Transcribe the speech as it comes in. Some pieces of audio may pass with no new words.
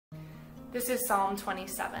This is Psalm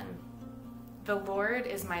 27. The Lord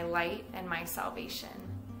is my light and my salvation.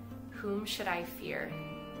 Whom should I fear?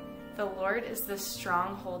 The Lord is the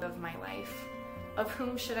stronghold of my life. Of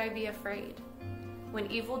whom should I be afraid? When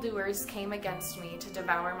evildoers came against me to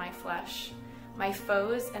devour my flesh, my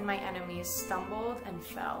foes and my enemies stumbled and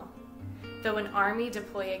fell. Though an army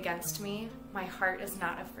deploy against me, my heart is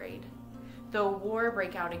not afraid. Though war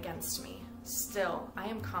break out against me, still I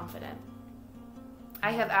am confident.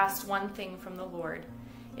 I have asked one thing from the Lord.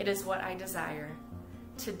 It is what I desire,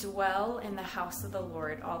 to dwell in the house of the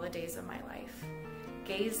Lord all the days of my life,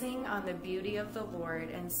 gazing on the beauty of the Lord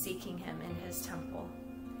and seeking him in his temple.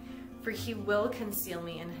 For he will conceal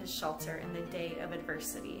me in his shelter in the day of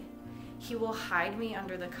adversity. He will hide me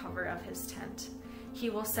under the cover of his tent. He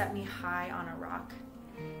will set me high on a rock.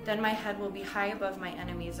 Then my head will be high above my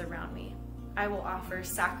enemies around me. I will offer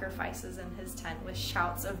sacrifices in his tent with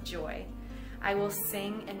shouts of joy. I will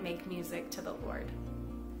sing and make music to the Lord.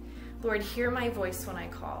 Lord, hear my voice when I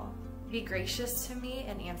call. Be gracious to me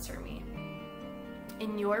and answer me.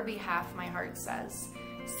 In your behalf, my heart says,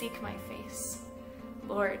 seek my face.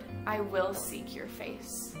 Lord, I will seek your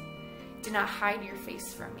face. Do not hide your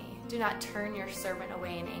face from me. Do not turn your servant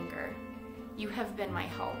away in anger. You have been my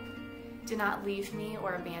help. Do not leave me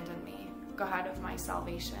or abandon me, God of my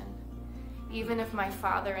salvation. Even if my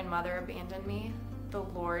father and mother abandon me, the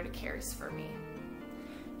Lord cares for me.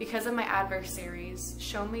 Because of my adversaries,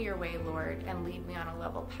 show me your way, Lord, and lead me on a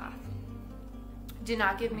level path. Do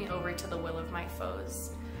not give me over to the will of my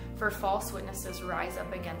foes, for false witnesses rise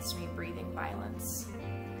up against me, breathing violence.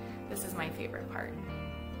 This is my favorite part.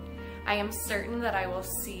 I am certain that I will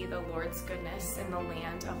see the Lord's goodness in the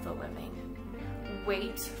land of the living.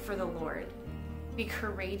 Wait for the Lord. Be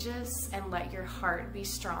courageous and let your heart be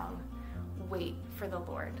strong. Wait for the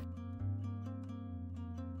Lord.